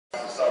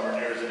The summer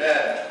nears an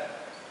end,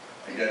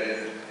 I got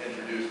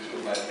introduced two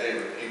of my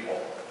favorite people,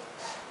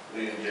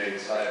 Lee and Jade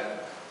Seidman.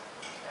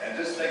 And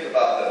just think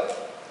about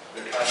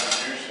the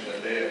contribution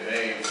that they have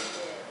made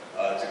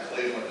to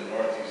Cleveland and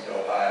Northeast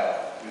Ohio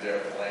through their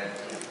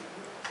philanthropy.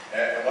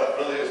 And what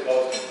really has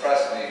most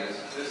impressed me is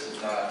this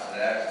is not an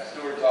accident.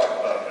 Stuart talked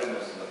about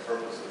goodness and the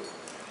purpose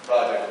of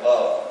Project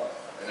Love,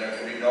 and there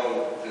can be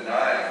no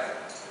denying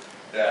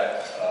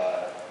that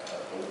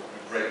the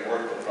great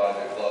work that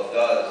Project Love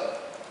does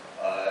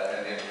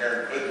and the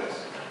inherent goodness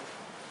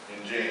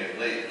in Jane and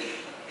Lee.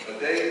 But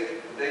they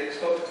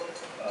took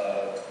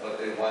what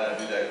they wanted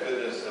to do, that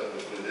goodness that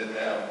was within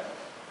them,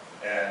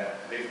 and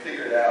they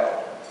figured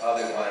out how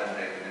they wanted to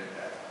make an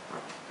impact.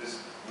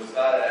 This was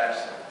not an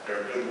accident.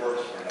 Their good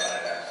works were not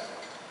an accident.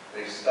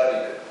 They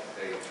studied it.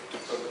 They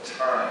took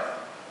time.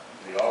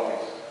 They always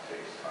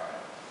takes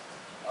time.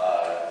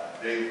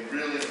 They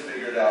really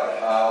figured out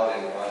how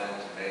they wanted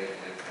to make an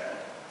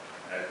impact.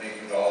 And I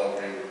think you'd all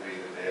agree with me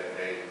that they have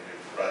made an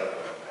incredible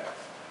impact.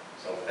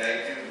 So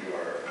thank you. You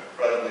are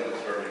incredibly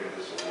deserving of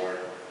this award.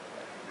 I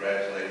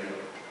congratulate you.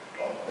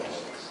 Welcome to the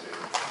stage.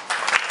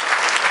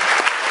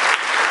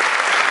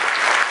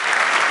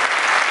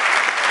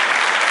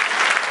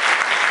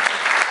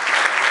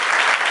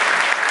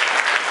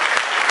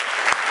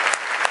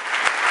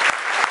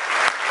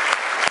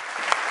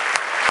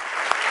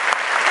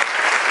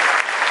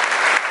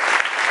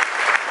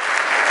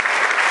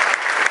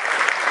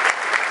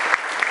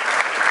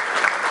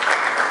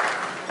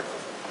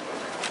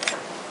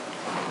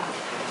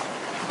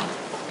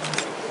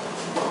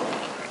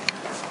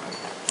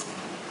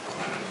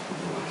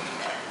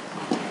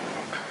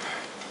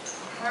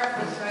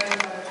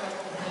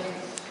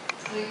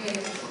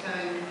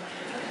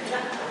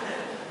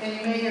 And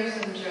you may hear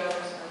some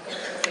jokes, but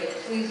that's okay.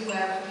 Please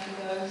laugh if he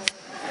does,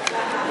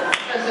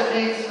 because it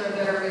makes for a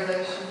better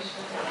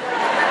relationship.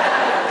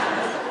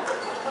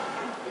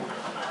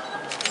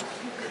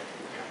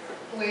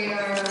 We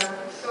are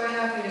so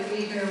happy to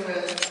be here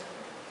with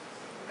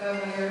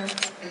Governor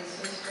and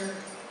Sister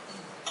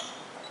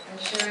and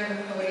sharing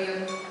the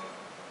podium.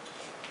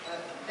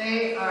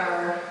 They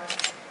are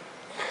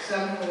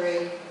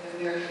exemplary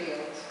in their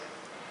fields.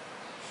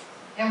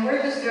 And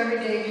we're just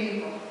everyday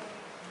people.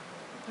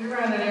 We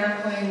were on an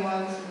airplane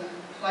once, and the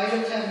flight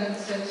attendant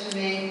said to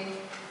me,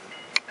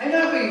 "I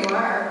know who you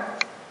are.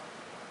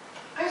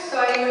 I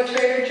saw you at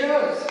Trader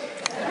Joe's."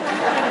 And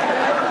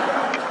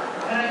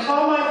I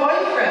told my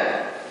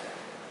boyfriend,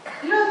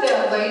 "You know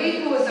that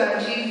lady who was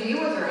on TV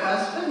with her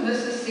husband,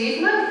 Mrs.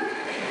 Seidman?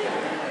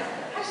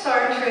 I saw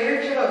her at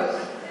Trader Joe's.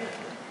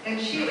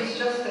 And she is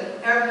just an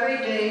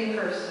everyday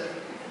person."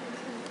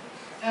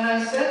 And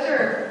I said to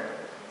her,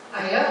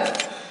 "I am.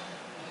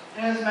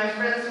 And as my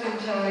friends can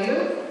tell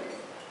you,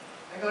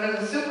 I go to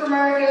the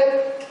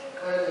supermarket,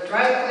 go to the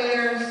dry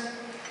cleaners.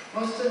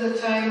 Most of the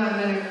time I'm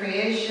in a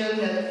creation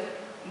that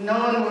no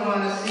one would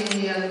want to see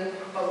me in,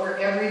 but we're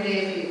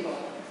everyday people.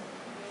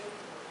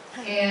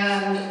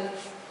 And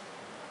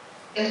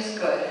it's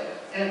good,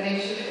 and it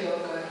makes you feel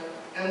good.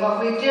 And what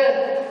we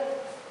did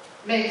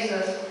makes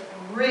us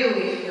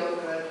really feel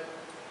good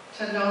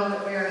to know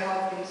that we are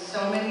helping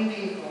so many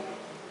people.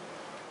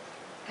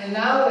 And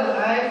now that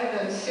I've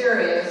been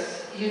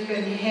serious, you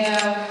can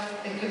have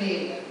the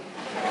comedian.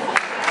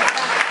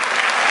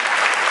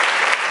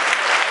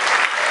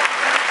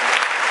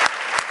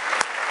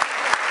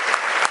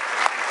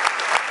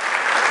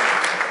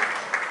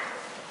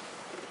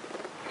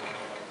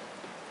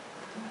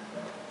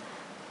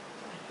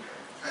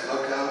 I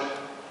look out,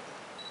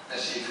 I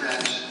see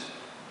friends,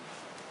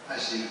 I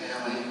see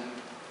family.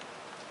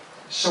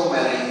 So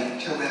many,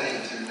 too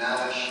many to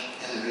acknowledge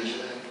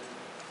individually.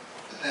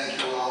 But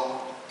thank you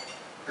all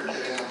for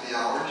giving up the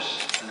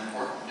hours, an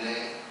important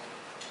day,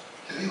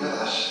 to be with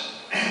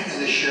us and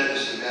to share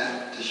this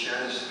event, to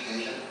share this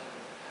occasion.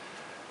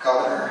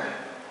 Governor,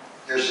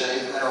 you're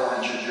safe. I don't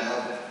want your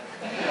job.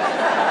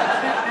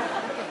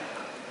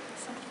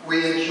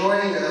 We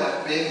enjoy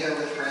being here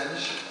with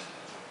friends,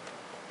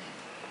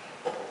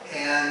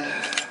 and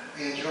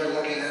we enjoy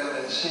looking out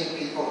and seeing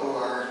people who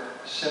are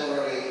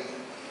similarly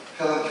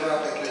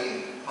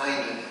philanthropically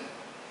minded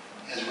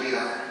as we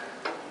are.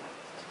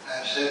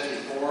 I've said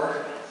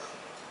before,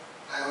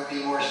 I would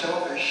be more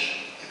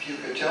selfish if you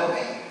could tell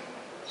me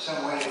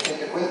some way to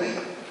take it with me.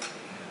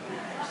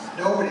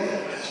 Nobody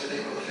has been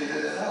able to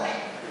figure that out.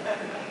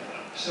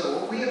 So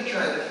what we have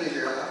tried to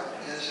figure out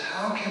is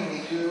how can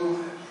we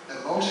do the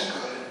most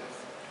good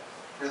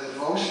for the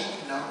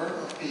most number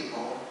of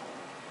people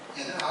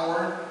in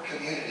our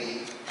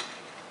community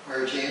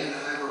where Jane and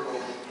I were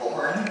both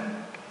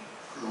born,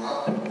 grew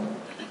up,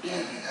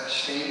 and have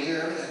stayed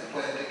here and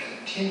plan to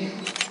continue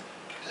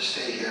to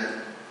stay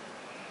here.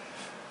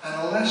 On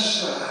a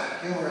less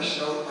humorous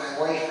note, my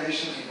wife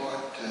recently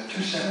bought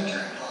 2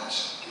 cemetery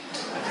plots.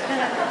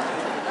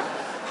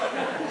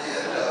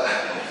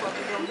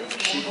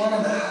 And she bought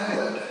them in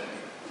Highland.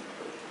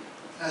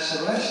 I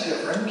said, well, that's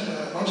different.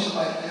 Most of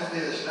my family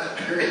is not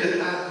buried in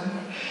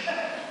Highland.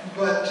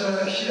 But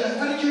she said,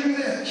 why did you do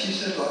that? She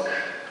said, look,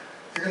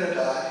 you're going to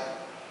die.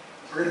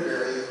 We're going to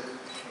bury you.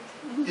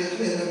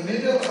 If in the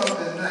middle of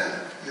the night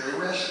you're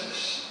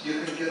restless,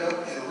 you can get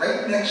up and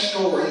right next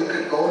door you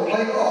can go and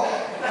play golf.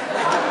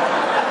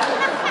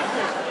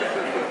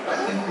 I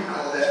think we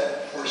call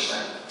that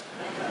foresight.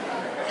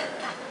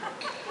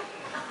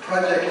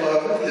 Project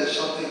Love is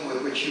something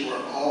with which you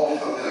are all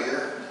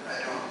familiar. I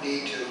don't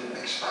need to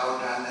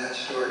expound on that,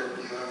 Stuart.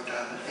 You have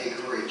done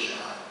a great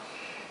job.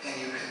 And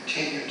you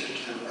continue to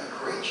do a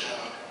great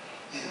job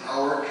in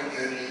our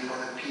community for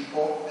the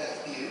people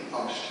that need it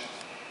most.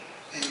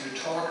 And you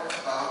talk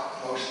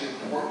about the most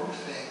important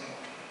thing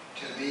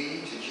to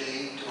me, to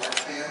Jane, to our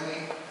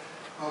family.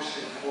 Most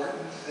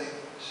important thing,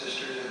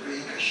 sisters agree,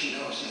 because she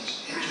knows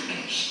it's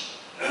education.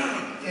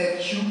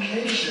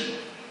 Education.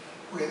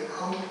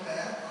 Without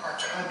that, our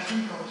country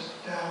goes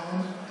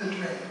down the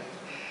drain.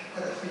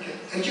 But if we can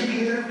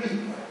educate our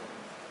people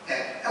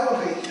and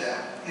elevate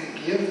them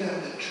and give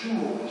them the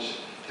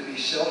tools to be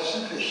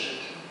self-sufficient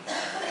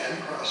and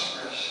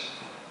prosperous,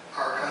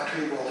 our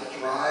country will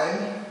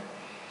thrive,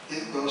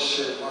 it will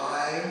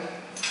survive,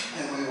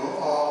 and we will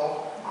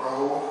all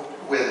grow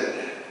with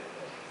it.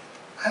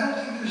 I don't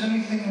think there's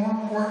anything more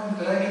important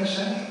that I can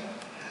say.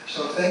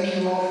 So thank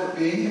you all for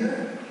being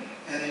here,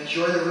 and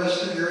enjoy the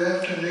rest of your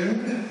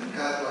afternoon.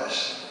 God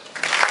bless.